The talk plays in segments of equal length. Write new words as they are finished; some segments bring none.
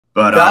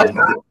But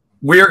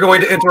we are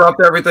going to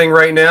interrupt everything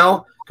right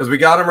now because we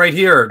got him right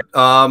here.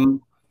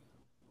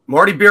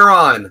 Marty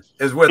Biron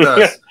is with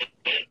us.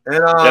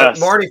 And yes.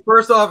 Marty,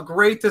 first off,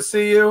 great to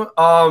see you.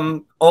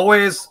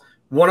 Always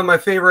one of my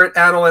favorite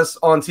analysts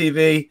on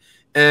TV.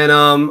 And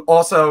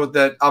also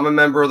that I'm a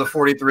member of the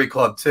 43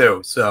 Club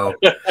too. So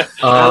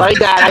I like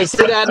that. I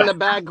see that in the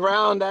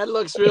background. That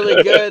looks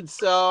really good.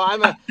 So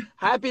I'm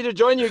happy to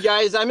join you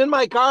guys. I'm in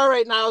my car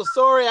right now.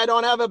 Sorry, I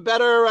don't have a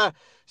better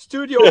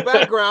studio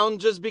background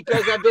just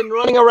because I've been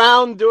running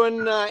around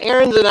doing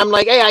errands, and I'm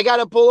like, hey, I got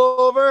to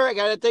pull over. I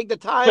got to take the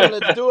time.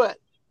 Let's do it.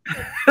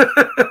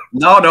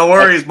 No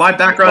worries. My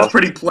background's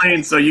pretty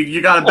plain, so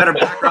you got a better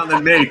background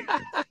than me.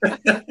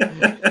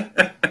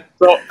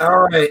 So,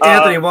 all right,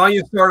 Anthony, why don't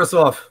you start us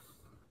off?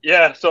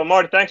 Yeah, so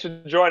Marty, thanks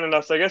for joining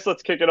us. I guess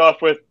let's kick it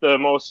off with the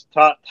most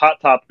hot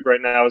topic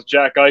right now is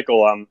Jack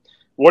Eichel.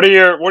 What are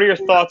your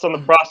thoughts on the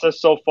process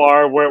so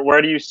far?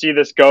 Where do you see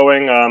this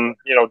going?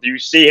 Do you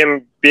see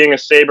him being a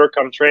Sabre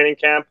come training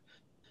camp?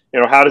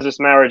 How does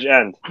this marriage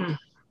end?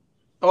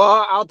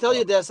 Well, I'll tell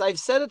you this. I've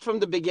said it from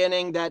the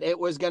beginning that it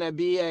was going to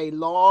be a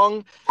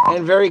long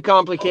and very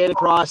complicated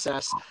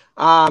process.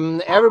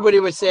 Everybody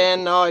was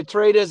saying, no, a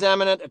trade is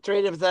imminent.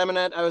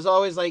 I was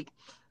always like,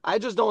 I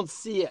just don't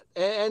see it.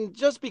 And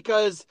just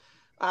because,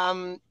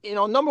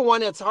 number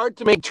one, it's hard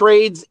to make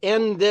trades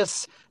in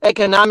this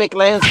economic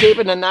landscape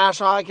in the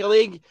National Hockey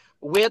League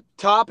with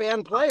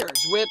top-end players,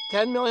 with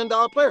 $10 million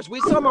players. We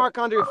saw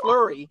Marc-Andre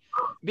Fleury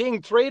being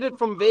traded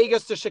from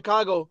Vegas to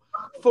Chicago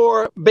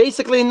for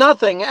basically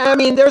nothing. I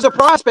mean, there's a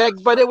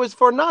prospect, but it was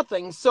for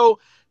nothing.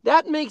 So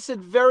that makes it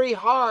very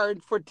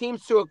hard for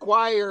teams to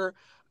acquire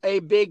a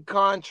big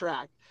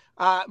contract.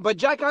 But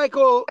Jack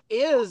Eichel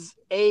is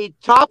a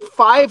top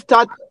 5,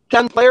 top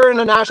 10 player in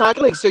the National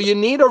Hockey League, so you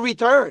need a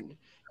return.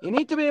 You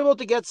need to be able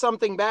to get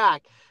something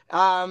back.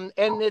 And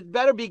it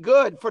better be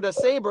good for the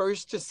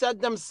Sabres to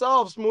set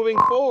themselves moving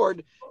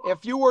forward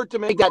if you were to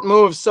make that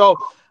move. So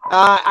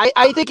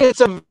I think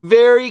it's a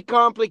very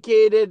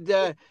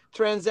complicated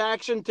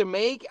transaction to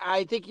make.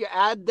 I think you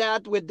add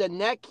that with the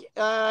neck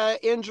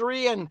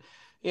injury and,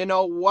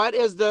 what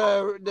is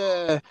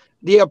the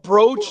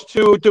approach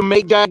to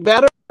make Jack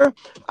better?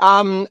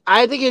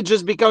 I think it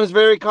just becomes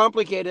very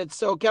complicated.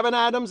 So Kevin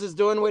Adams is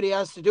doing what he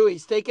has to do.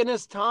 He's taking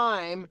his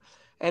time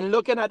and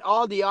looking at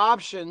all the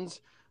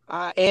options.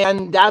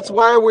 And that's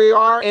where we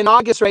are in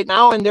August right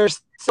now, and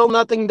there's still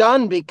nothing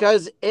done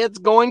because it's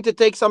going to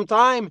take some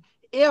time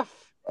if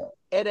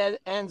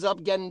it ends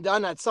up getting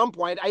done at some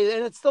point. And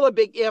it's still a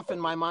big if in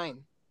my mind.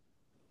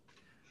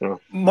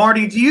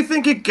 Marty, do you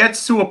think it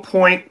gets to a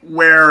point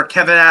where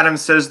Kevin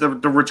Adams says the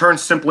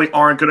returns simply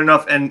aren't good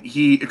enough and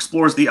he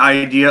explores the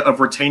idea of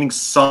retaining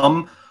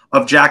some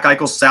of Jack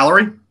Eichel's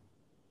salary?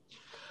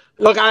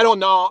 Look, I don't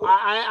know.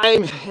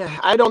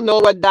 I don't know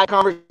what that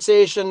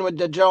conversation with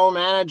the general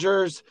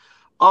managers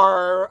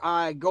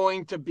are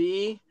going to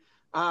be.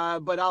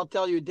 But I'll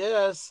tell you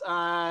this, if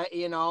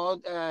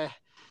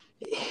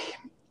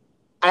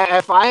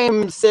I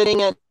am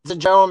sitting as a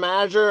general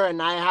manager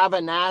and I have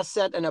an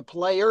asset and a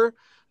player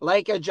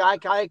like a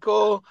Jack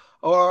Eichel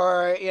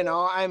or,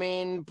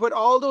 put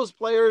all those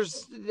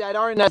players that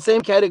are in that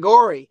same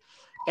category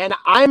and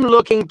I'm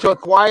looking to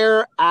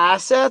acquire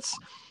assets,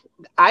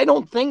 I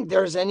don't think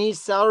there's any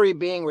salary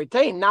being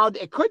retained. Now,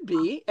 it could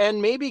be,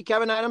 and maybe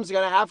Kevin Adams is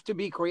going to have to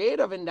be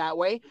creative in that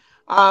way.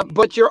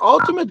 But your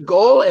ultimate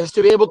goal is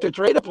to be able to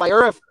trade a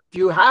player if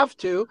you have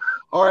to,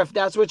 or if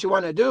that's what you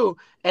want to do,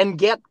 and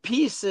get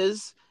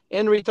pieces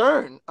in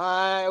return.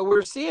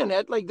 We're seeing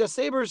it. Like the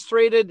Sabres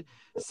traded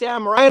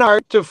Sam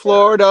Reinhart to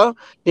Florida.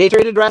 They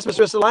traded Rasmus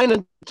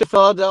Ristolainen to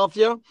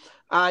Philadelphia.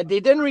 They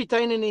didn't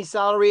retain any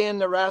salary in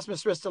the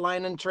Rasmus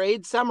Ristolainen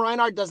trade. Sam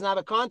Reinhart doesn't have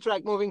a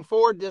contract moving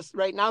forward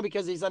right now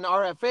because he's an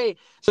RFA,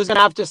 so he's going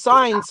to have to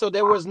sign. So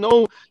there was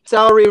no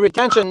salary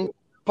retention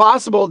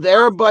possible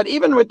there. But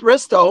even with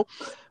Risto,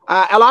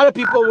 a lot of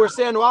people were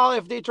saying, well,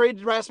 if they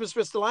traded Rasmus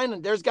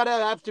Ristolainen, there's got to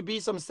have to be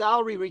some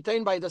salary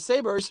retained by the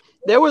Sabres.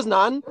 There was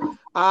none.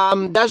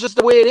 That's just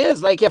the way it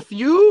is. Like if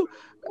you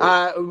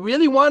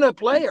really want a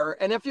player,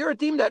 and if you're a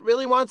team that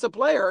really wants a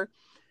player,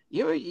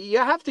 you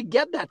have to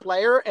get that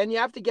player and you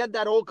have to get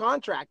that whole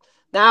contract.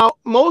 Now,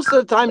 most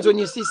of the times when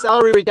you see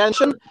salary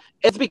retention,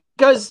 it's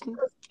because,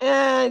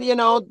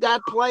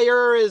 that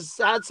player has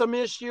had some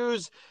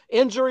issues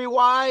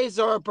injury-wise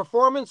or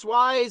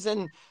performance-wise,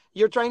 and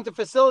you're trying to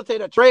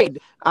facilitate a trade.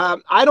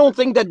 I don't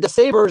think that the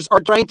Sabres are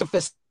trying to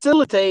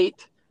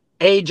facilitate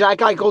a Jack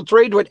Eichel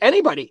trade with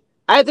anybody.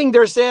 I think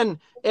they're saying,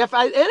 if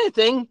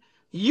anything,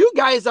 you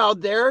guys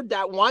out there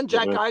that want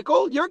Jack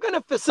Eichel, you're going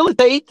to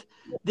facilitate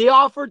the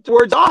offer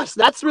towards us.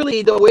 That's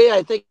really the way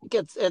I think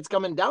it's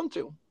coming down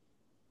to.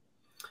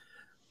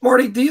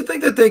 Marty, do you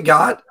think that they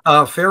got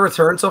a fair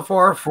return so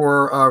far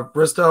for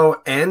Risto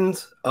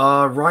and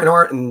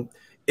Reinhart? And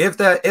if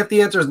the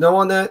answer is no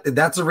on that,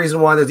 that's the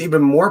reason why there's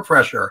even more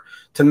pressure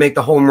to make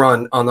the home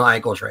run on the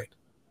Eichel trade.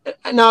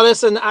 Now,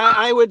 listen,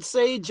 I would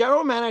say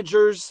general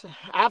managers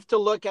have to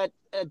look at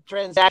a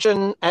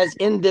transaction as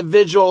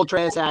individual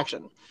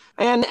transaction.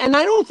 And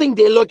I don't think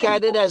they look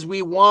at it as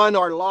we won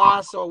or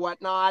lost or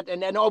whatnot.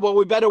 And then, oh, well,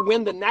 we better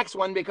win the next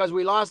one because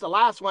we lost the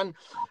last one.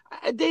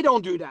 They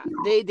don't do that.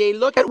 They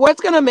look at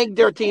what's going to make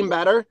their team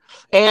better,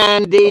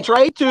 and they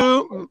try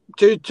to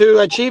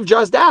achieve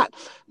just that.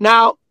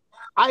 Now,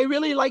 I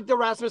really like the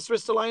Rasmus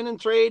Ristolainen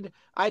trade.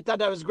 I thought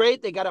that was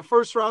great. They got a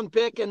first-round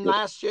pick in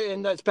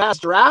this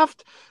past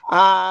draft,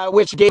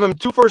 which gave them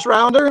 2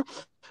 first-rounder.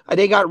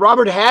 They got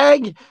Robert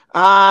Hagg.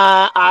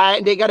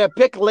 They got a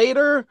pick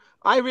later.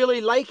 I really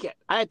like it.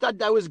 I thought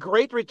that was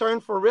great return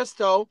for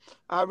Risto.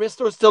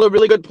 Risto is still a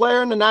really good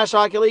player in the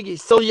National Hockey League.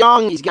 He's still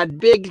young. He's got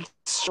big,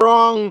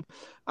 strong,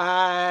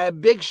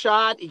 big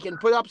shot. He can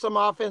put up some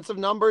offensive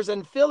numbers.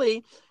 And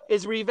Philly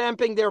is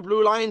revamping their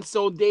blue line,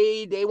 so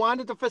they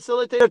wanted to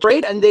facilitate a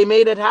trade, and they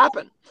made it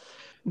happen.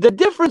 The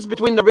difference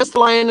between the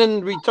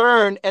Ristolainen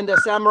return and the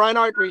Sam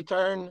Reinhart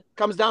return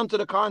comes down to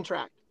the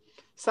contract.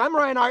 Sam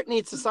Reinhart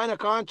needs to sign a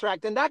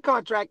contract, and that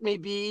contract may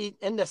be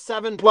in the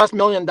 $7+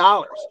 million.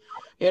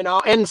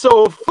 And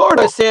so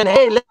Florida's saying,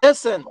 hey,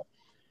 listen,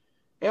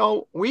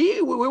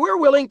 we're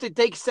willing to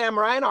take Sam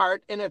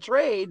Reinhart in a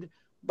trade,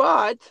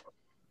 but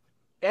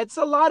it's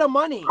a lot of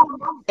money.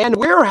 And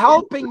we're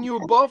helping you,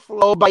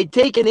 Buffalo, by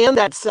taking in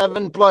that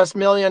 $7+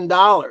 million.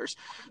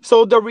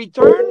 So the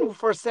return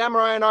for Sam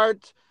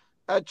Reinhart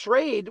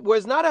trade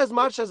was not as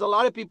much as a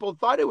lot of people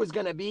thought it was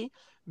going to be,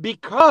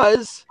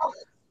 because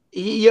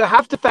you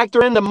have to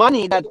factor in the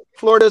money that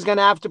Florida's going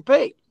to have to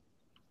pay.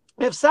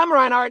 If Sam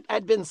Reinhart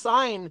had been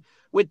signed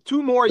with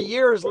 2 more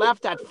years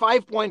left at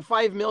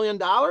 $5.5 million,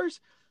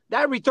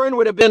 that return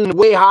would have been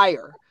way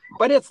higher.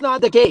 But it's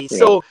not the case. Yeah.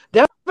 So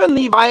Devin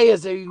Levi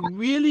is a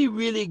really,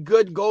 really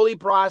good goalie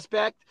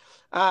prospect.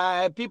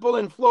 People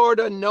in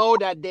Florida know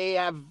that they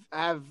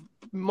have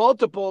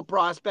multiple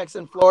prospects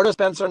in Florida.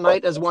 Spencer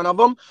Knight is one of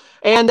them.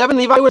 And Devin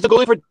Levi was a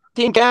goalie for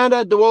Team Canada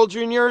at the World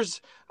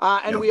Juniors.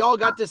 And we all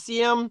got to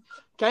see him.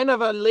 Kind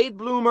of a late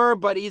bloomer,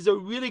 but he's a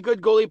really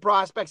good goalie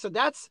prospect. So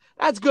that's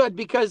good,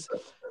 because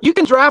you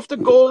can draft a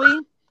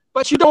goalie,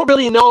 but you don't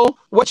really know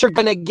what you're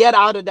going to get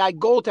out of that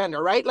goaltender,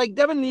 right? Like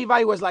Devin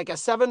Levi was like a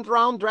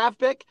 7th-round draft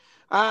pick,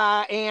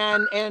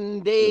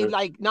 and they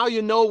now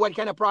you know what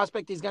kind of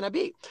prospect he's going to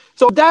be.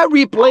 So that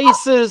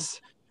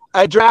replaces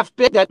a draft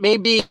pick that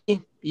maybe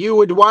you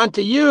would want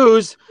to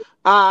use,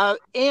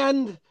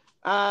 and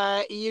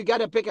you got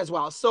to pick as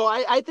well. So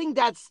I think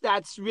that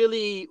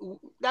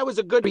was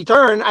a good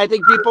return. I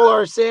think people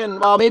are saying,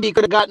 well, maybe you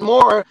could have gotten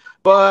more,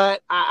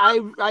 but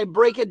I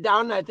break it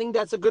down, and I think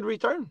that's a good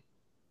return.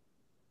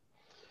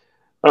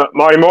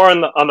 Marty, more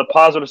on the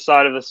positive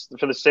side of this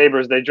for the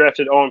Sabres, they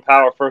drafted Owen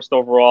Power 1st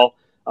overall.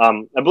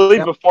 I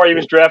believe before he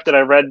was drafted, I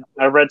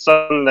read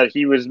something that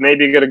he was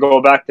maybe going to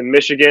go back to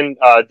Michigan.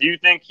 Do you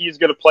think he's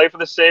going to play for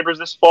the Sabres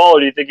this fall, or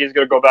do you think he's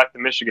going to go back to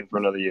Michigan for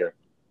another year?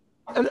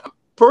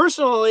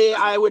 Personally,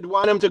 I would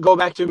want him to go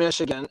back to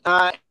Michigan.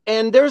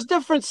 And there's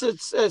different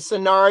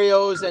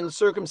scenarios and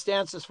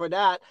circumstances for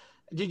that.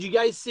 Did you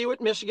guys see what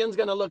Michigan's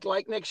going to look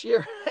like next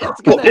year? It's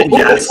going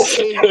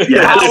to be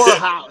a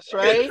powerhouse,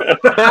 right?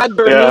 Matt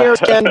Bernier,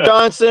 Ken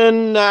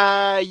Johnson,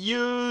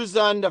 Hughes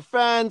on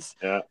defense.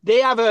 Yeah. They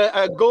have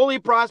a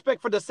goalie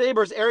prospect for the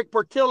Sabres, Eric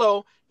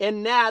Portillo,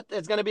 in net.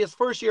 It's going to be his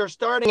first year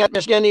starting at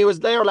Michigan. He was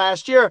there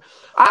last year.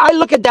 I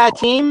look at that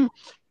team,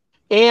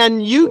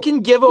 and you can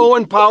give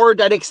Owen Power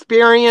that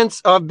experience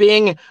of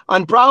being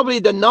on probably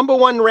the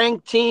 #1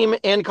 ranked team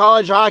in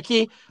college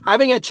hockey,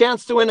 having a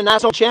chance to win a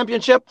national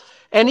championship,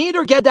 and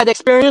either get that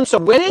experience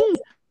of winning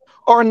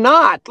or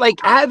not. Like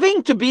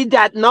having to be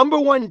that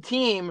 #1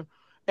 team,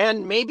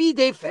 and maybe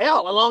they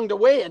fail along the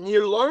way and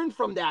you learn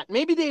from that.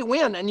 Maybe they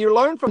win and you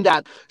learn from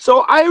that.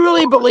 So I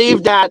really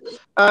believe that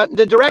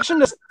the direction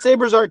the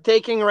Sabres are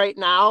taking right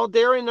now,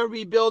 they're in a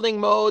rebuilding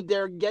mode.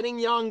 They're getting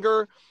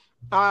younger.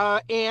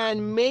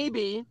 And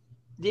maybe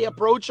the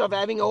approach of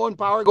having Owen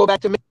Power go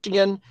back to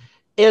Michigan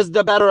is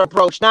the better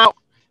approach. Now,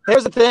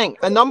 here's the thing.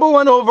 A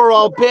 #1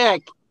 overall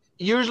pick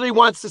usually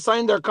wants to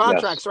sign their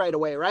contracts right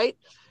away, right?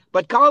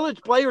 But college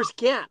players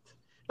can't.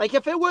 Like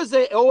if it was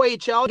a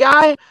OHL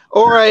guy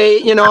or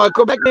a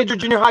Quebec Major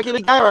Junior Hockey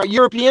League guy or a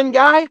European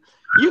guy,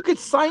 you could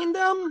sign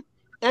them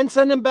and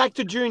send them back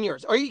to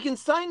juniors. Or you can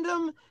sign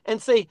them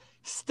and say,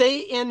 stay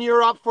in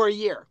Europe for a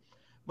year.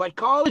 But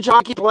college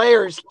hockey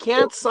players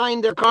can't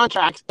sign their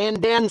contracts and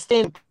then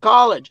stay in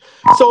college.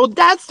 So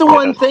that's the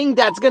one thing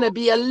that's going to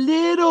be a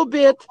little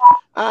bit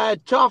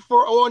tough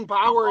for Owen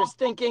Power, is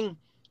thinking,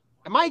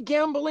 am I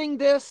gambling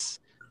this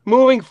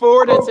moving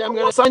forward and say I'm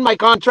going to sign my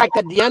contract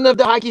at the end of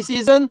the hockey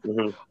season?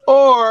 Mm-hmm.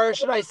 Or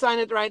should I sign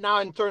it right now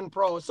and turn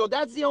pro? So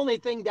that's the only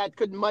thing that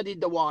could muddy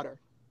the water.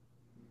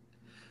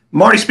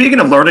 Marty, speaking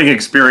of learning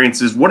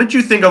experiences, what did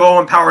you think of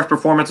Owen Power's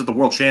performance at the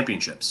World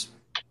Championships?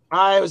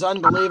 It was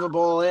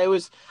unbelievable.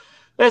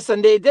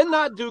 Listen, they did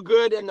not do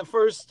good in the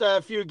first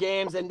few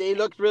games, and they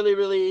looked really,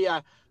 really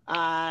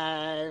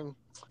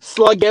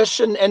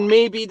sluggish. And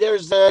maybe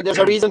there's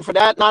a reason for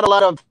that. Not a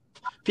lot of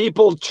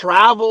people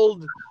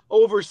traveled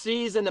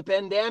overseas in the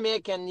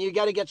pandemic, and you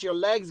got to get your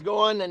legs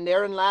going, and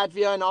they're in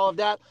Latvia and all of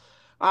that.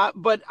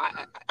 But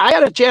I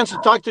had a chance to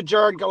talk to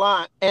Jared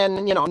Gallant,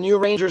 and new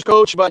Rangers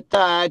coach, but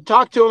I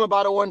talked to him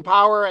about Owen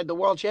Power at the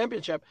World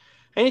Championship,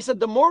 and he said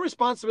the more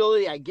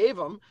responsibility I gave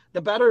him,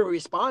 the better he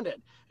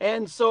responded.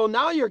 And so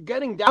now you're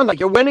getting down, like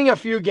you're winning a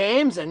few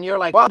games, and you're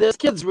like, wow, this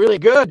kid's really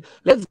good.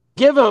 Let's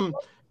give him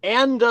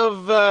end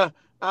of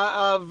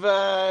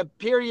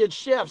period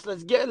shifts.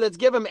 Let's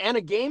give him end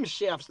of game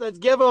shifts. Let's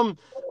give him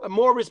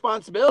more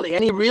responsibility.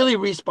 And he really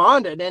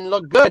responded and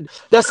looked good.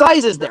 The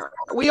size is there.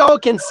 We all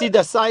can see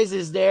the size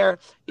is there.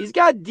 He's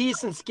got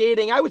decent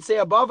skating. I would say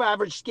above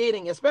average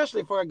skating,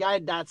 especially for a guy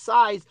that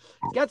size.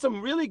 He's got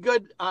some really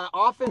good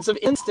offensive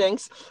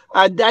instincts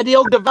that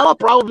he'll develop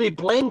probably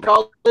playing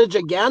college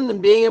again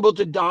and being able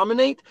to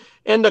dominate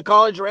in the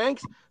college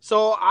ranks.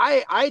 So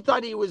I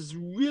thought he was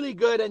really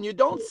good, and you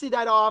don't see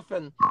that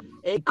often.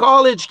 A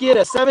college kid,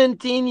 a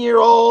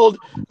 17-year-old,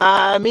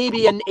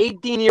 maybe an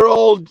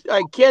 18-year-old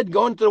kid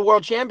going to the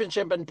World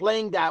Championship and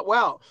playing that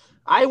well.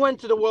 I went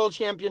to the World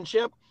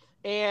Championship,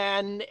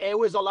 and it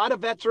was a lot of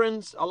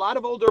veterans, a lot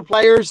of older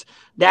players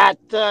that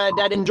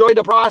enjoyed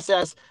the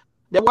process.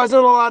 There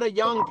wasn't a lot of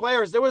young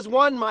players. There was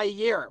one my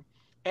year,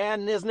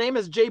 and his name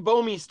is Jay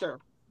Bouwmeester,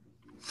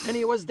 and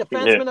he was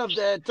defenseman of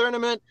the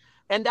tournament.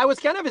 And that was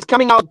kind of his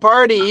coming out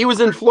party. He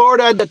was in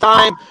Florida at the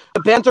time.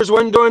 The Panthers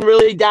weren't doing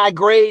really that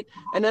great.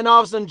 And then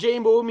all of a sudden, Jay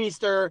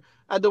Bouwmeester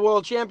at the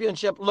World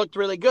Championship looked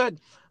really good.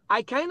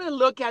 I kind of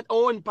look at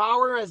Owen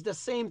Power as the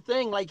same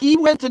thing. Like, he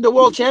went to the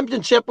World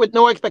Championship with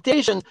no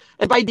expectations.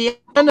 And by the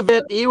end of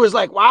it, he was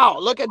like, wow,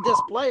 look at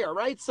this player,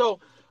 right? So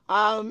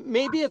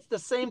maybe it's the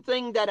same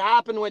thing that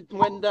happened when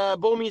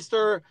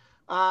Bouwmeester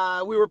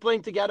we were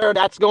playing together.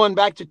 That's going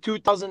back to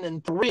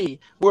 2003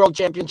 World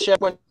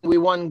Championship when we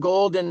won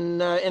gold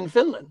in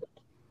Finland.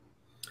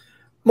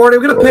 Marty,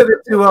 I'm going to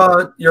pivot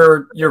to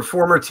your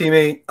former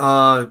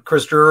teammate,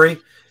 Chris Drury.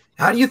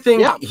 How do you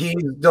think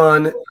he's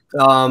done,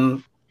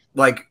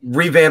 like,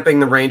 revamping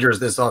the Rangers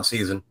this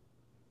offseason?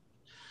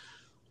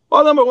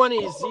 Well, number one,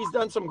 he's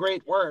done some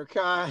great work.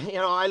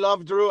 I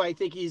love Drew. I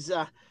think he's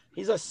a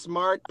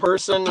smart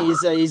person.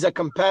 He's a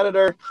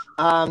competitor.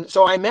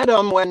 So I met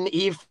him when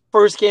he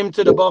first came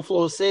to the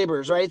Buffalo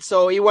Sabres, right?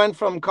 So he went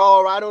from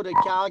Colorado to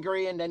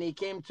Calgary, and then he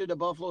came to the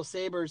Buffalo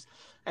Sabres,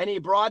 and he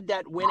brought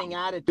that winning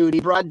attitude. He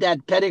brought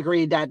that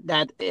pedigree,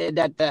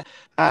 that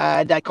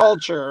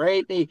culture,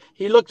 right?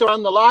 He looked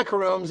around the locker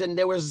rooms, and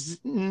there was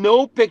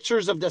no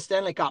pictures of the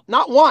Stanley Cup,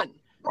 not one.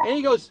 And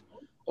he goes,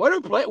 "What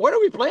are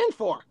we playing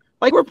for?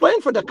 Like, we're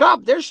playing for the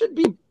cup. There should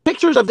be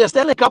pictures of the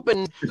Stanley Cup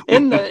in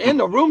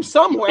the room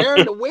somewhere,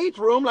 in the weight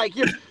room. Like,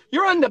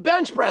 you're on the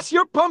bench press.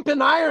 You're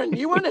pumping iron.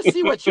 You want to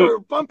see what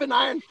you're pumping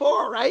iron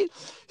for, right?"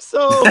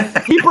 So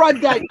he brought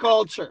that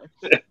culture.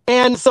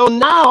 And so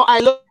now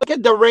I look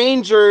at the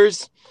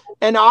Rangers,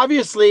 and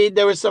obviously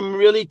there were some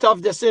really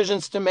tough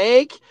decisions to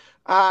make.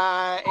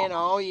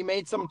 He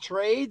made some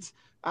trades.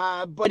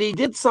 But he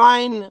did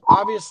sign,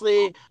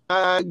 obviously,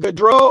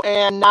 Gaudreau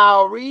and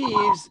now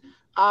Reeves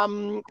I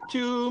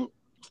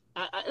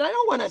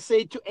don't want to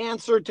say to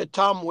answer to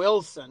Tom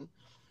Wilson,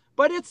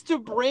 but it's to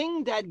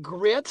bring that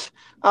grit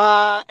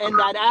and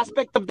that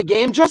aspect of the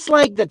game, just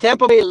like the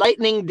Tampa Bay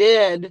Lightning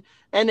did,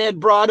 and it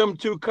brought them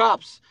 2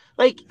 cups.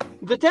 Like,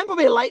 the Tampa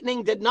Bay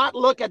Lightning did not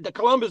look at the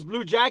Columbus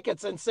Blue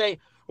Jackets and say,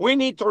 we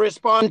need to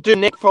respond to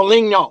Nick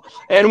Foligno,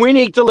 and we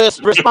need to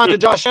respond to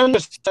Josh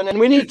Anderson, and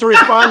we need to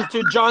respond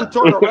to John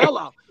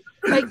Tortorella.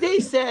 Like, they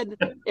said,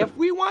 if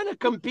we want to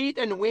compete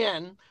and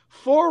win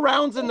 4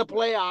 rounds in the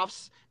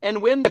playoffs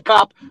and win the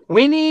cup,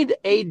 we need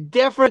a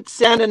different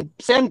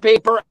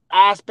sandpaper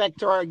aspect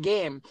to our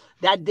game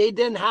that they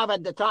didn't have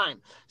at the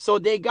time. So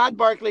they got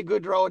Barclay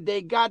Goodrow,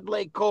 they got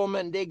Blake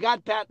Coleman, they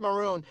got Pat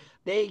Maroon,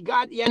 they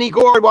got Yanni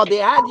Gourde. Well, they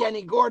had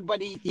Yanni Gourde,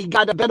 but he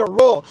got a better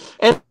role.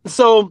 And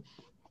so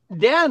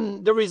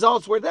then the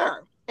results were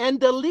there. And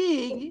the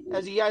league,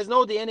 as you guys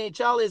know, the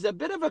NHL is a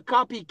bit of a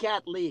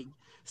copycat league.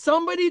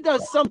 Somebody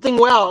does something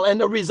well and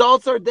the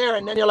results are there,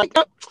 and then you're like,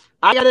 oh,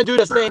 I got to do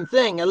the same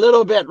thing a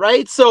little bit,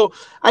 right? So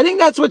I think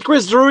that's what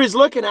Chris Drury is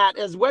looking at,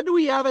 is what do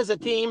we have as a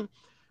team?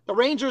 The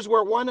Rangers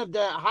were one of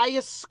the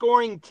highest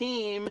scoring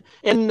team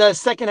in the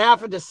second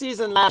half of the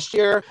season last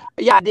year.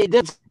 Yeah, they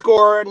did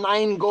score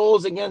 9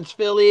 goals against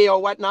Philly or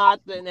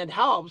whatnot, and it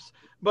helps.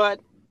 But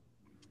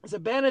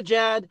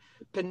Zibanejad,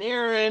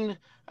 Panarin,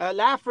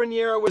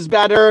 Lafreniere was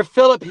better.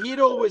 Filip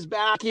Chytil was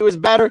back. He was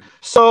better.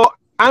 So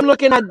I'm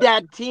looking at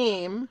that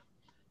team,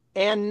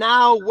 and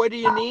now what do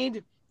you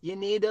need? You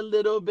need a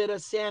little bit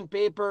of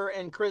sandpaper,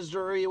 and Chris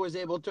Drury was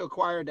able to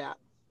acquire that.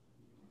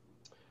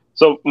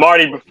 So,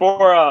 Marty,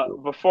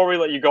 before we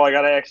let you go, I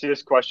got to ask you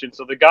this question.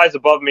 So the guys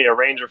above me are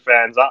Ranger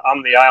fans.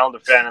 I'm the Islander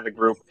fan of the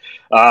group.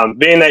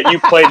 Being that you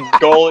played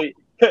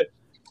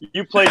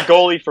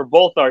goalie for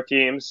both our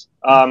teams.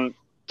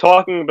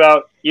 Talking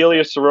about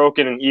Ilya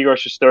Sorokin and Igor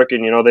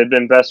Shesterkin, they've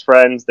been best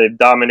friends. They've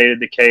dominated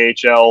the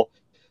KHL.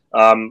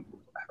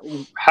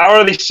 How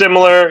are they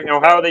similar?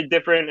 How are they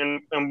different?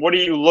 And what are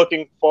you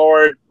looking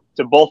forward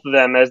to both of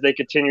them as they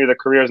continue their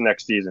careers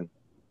next season?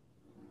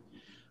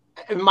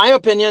 in my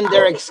opinion,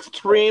 they're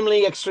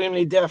extremely,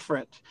 extremely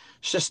different.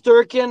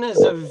 Shesterkin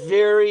is a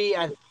very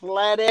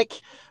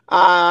athletic,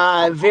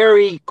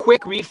 very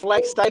quick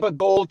reflex type of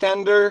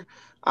goaltender.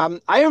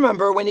 I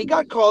remember when he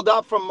got called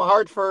up from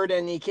Hartford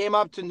and he came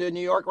up to the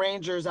New York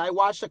Rangers, I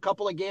watched a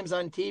couple of games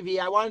on TV.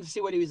 I wanted to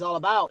see what he was all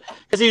about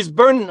because he was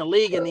burning the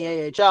league in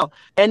the AHL.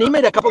 And he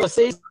made a couple of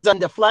saves on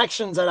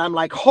deflections, and I'm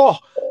like, oh,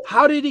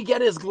 how did he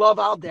get his glove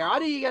out there? How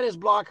did he get his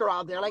blocker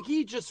out there? Like,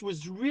 he just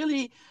was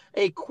really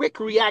a quick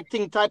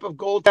reacting type of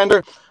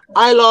goaltender.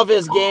 I love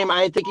his game.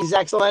 I think he's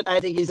excellent.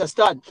 I think he's a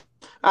stud.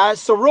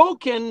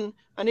 Sorokin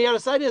on the other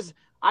side is,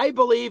 I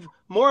believe,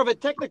 more of a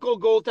technical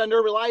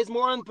goaltender, relies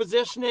more on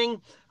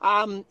positioning.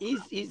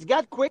 He's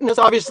got quickness.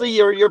 Obviously,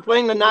 you're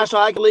playing the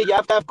National Hockey League. You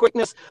have to have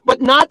quickness,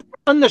 but not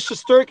on the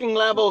Shesterkin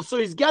level. So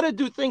he's got to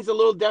do things a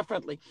little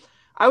differently.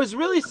 I was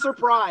really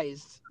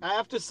surprised, I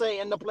have to say,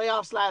 in the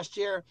playoffs last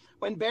year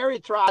when Barry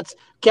Trotz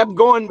kept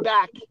going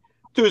back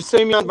to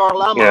Semyon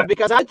Varlarmov,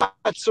 because I thought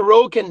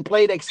Sorokin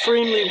played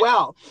extremely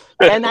well.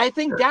 And I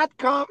think that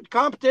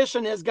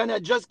competition is going to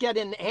just get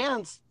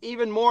enhanced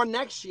even more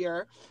next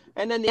year.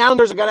 And then the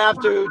Islanders are going to have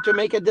to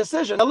make a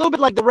decision. A little bit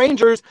like the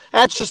Rangers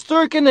had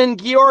Shesterkin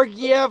and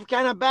Georgiev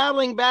kind of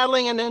battling,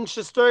 and then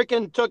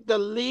Shesterkin took the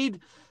lead.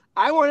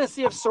 I want to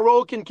see if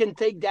Sorokin can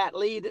take that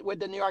lead with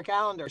the New York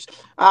Islanders.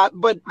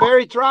 But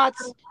Barry Trotz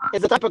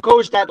is the type of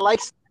coach that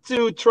likes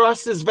to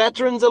trust his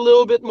veterans a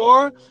little bit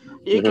more.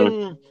 You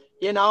can,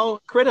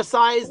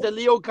 criticize the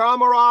Leo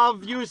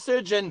Komarov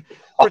usage and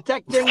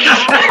protecting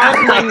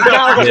and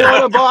Cal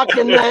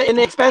in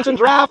the expansion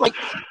draft.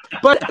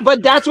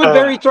 But that's what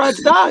Barry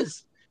Trotz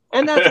does.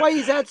 And that's why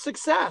he's had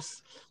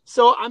success.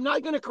 So I'm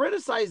not going to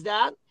criticize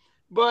that.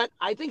 But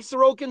I think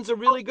Sorokin's a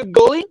really good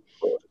goalie.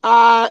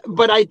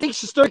 But I think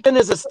Shesterkin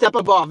is a step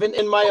above,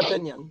 in my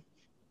opinion.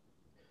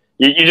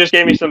 You just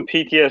gave me some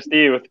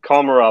PTSD with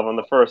Komarov on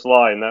the first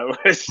line. That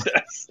was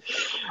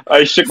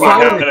I shook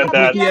my head at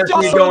that.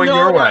 PTSD going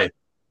your way.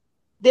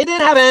 They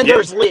didn't have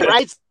Anders Lee,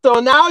 right? So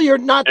now you're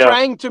not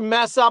trying to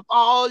mess up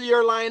all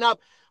your lineup.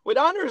 With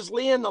Anders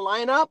Lee in the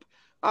lineup,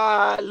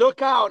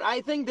 look out. I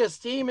think this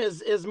team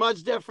is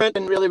much different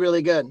and really,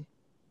 really good.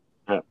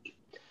 Yeah.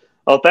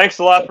 Well, thanks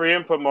a lot for your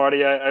input,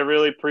 Marty. I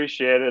really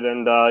appreciate it.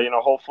 And,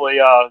 hopefully,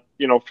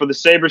 for the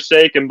Sabres'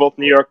 sake and both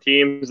New York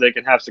teams, they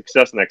can have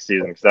success next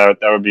season, because that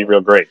would be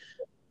real great.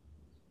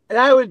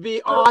 That would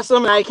be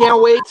awesome. I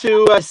can't wait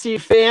to see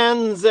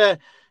fans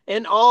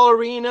in all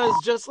arenas,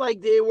 just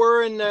like they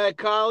were in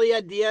Cali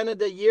at the end of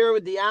the year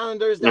with the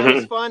Islanders. That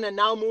was fun. And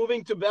now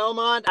moving to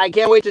Belmont, I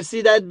can't wait to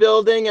see that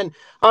building. And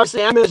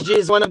obviously, MSG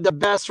is one of the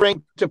best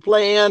rinks to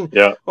play in.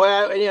 Yeah.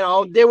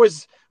 Well, there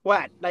was,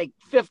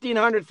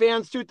 1,500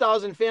 fans,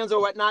 2,000 fans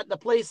or whatnot. The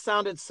place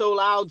sounded so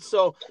loud.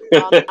 So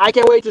I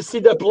can't wait to see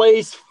the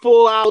place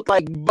full out,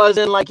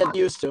 buzzing like it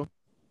used to.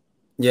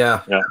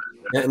 Yeah.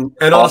 And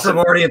awesome. Also,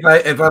 Marty,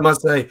 if I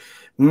must say,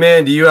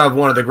 man, do you have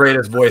one of the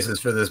greatest voices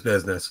for this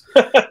business.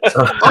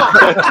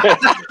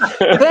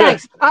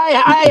 Thanks.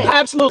 I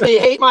absolutely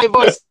hate my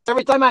voice.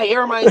 Every time I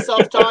hear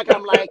myself talk,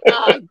 I'm like,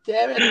 God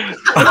damn it.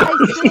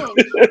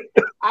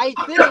 I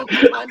think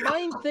my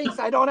mind thinks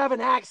I don't have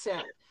an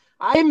accent.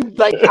 And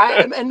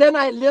then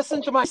I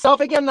listen to myself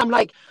again, and I'm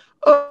like,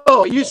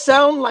 oh, you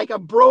sound like a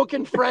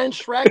broken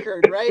French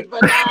record, right?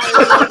 But it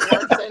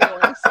works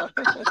anyway. So.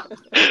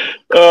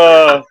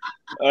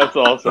 That's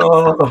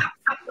awesome.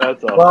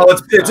 That's awesome. Well,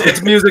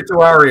 it's music to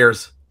our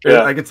ears.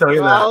 Yeah, I can tell you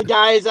that. Well,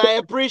 guys, I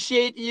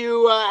appreciate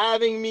you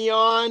having me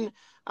on.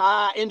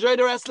 Enjoy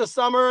the rest of the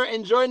summer.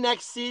 Enjoy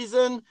next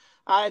season.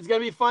 It's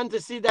going to be fun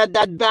to see that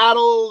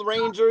battle,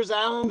 Rangers,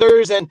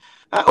 Islanders, and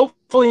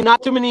hopefully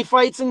not too many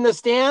fights in the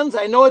stands.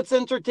 I know it's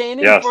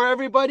entertaining for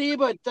everybody,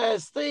 but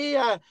stay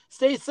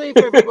safe,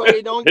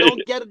 everybody. Don't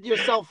get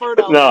yourself hurt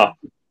out there.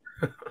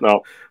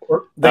 No.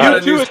 You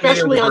two,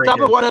 especially on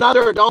top of one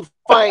another, don't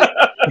fight.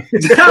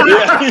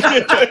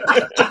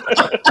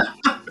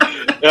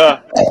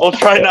 Yeah, we'll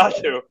try not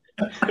to.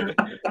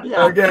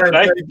 Yeah. Again,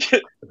 thank you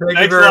very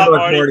much,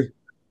 Marty.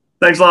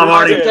 Thanks a lot,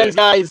 Marty. Thanks,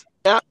 guys.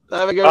 Yeah,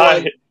 have a good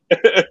one.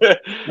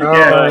 All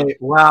right.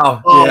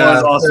 Wow. Oh, yeah,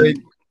 that was awesome.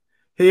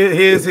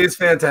 He's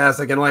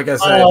fantastic, and like I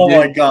said,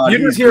 my God, you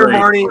just hear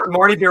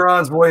Marty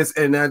Biron's voice,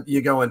 and then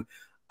you going,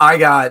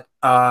 I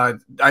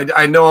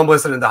know I'm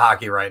listening to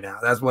hockey right now.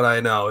 That's what I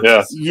know.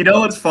 It's you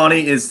know what's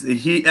funny is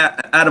he,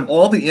 out of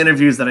all the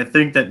interviews that I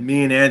think that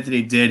me and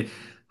Anthony did,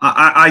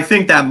 I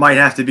think that might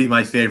have to be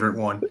my favorite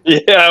one.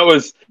 Yeah,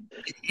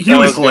 he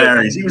was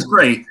hilarious. Good. He was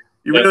great.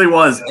 He really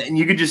was, and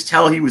you could just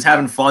tell he was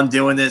having fun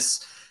doing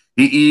this.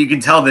 You can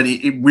tell that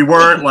we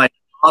weren't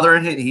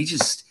bothering him.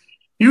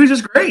 He was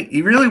just great.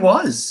 He really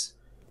was.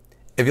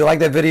 If you like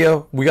that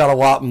video, we got a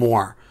lot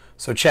more.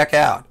 So check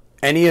out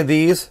any of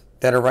these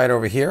that are right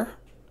over here.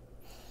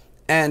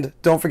 And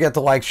don't forget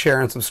to like,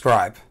 share, and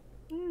subscribe.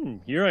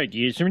 Your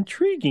ideas are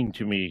intriguing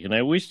to me, and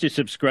I wish to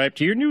subscribe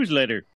to your newsletter.